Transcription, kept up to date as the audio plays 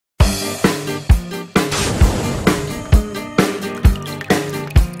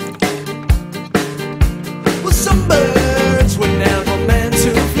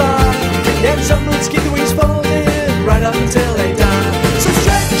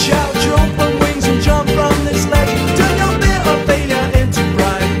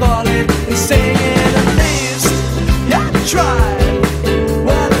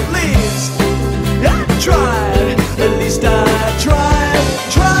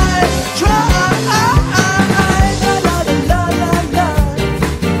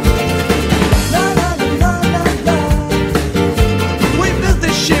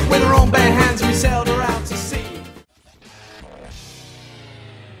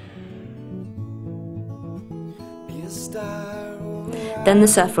Then the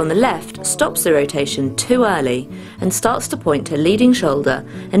surfer on the left stops the rotation too early and starts to point her leading shoulder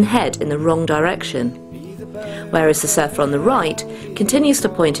and head in the wrong direction, whereas the surfer on the right continues to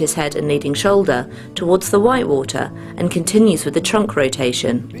point his head and leading shoulder towards the white water and continues with the trunk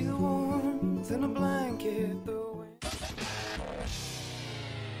rotation.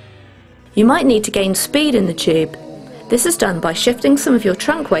 You might need to gain speed in the tube. This is done by shifting some of your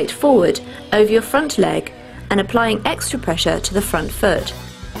trunk weight forward over your front leg and applying extra pressure to the front foot.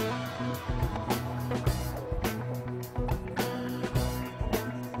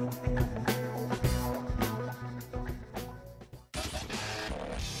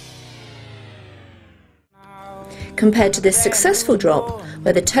 Compared to this successful drop,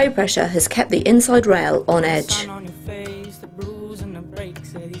 where the toe pressure has kept the inside rail on edge.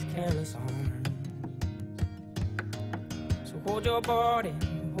 Hold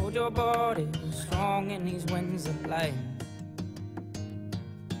your body strong in these winds of light.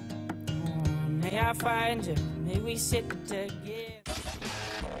 Oh, may I find you, may we sit together.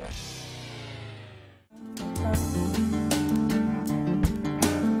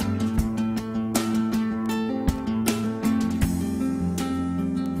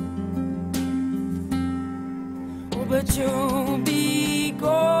 Oh, but you'll be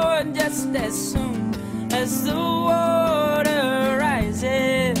gone just as soon as the water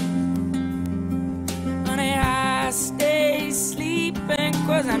rises. Honey, I stay sleeping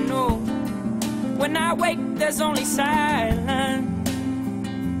 'cause I know when I wake there's only silence.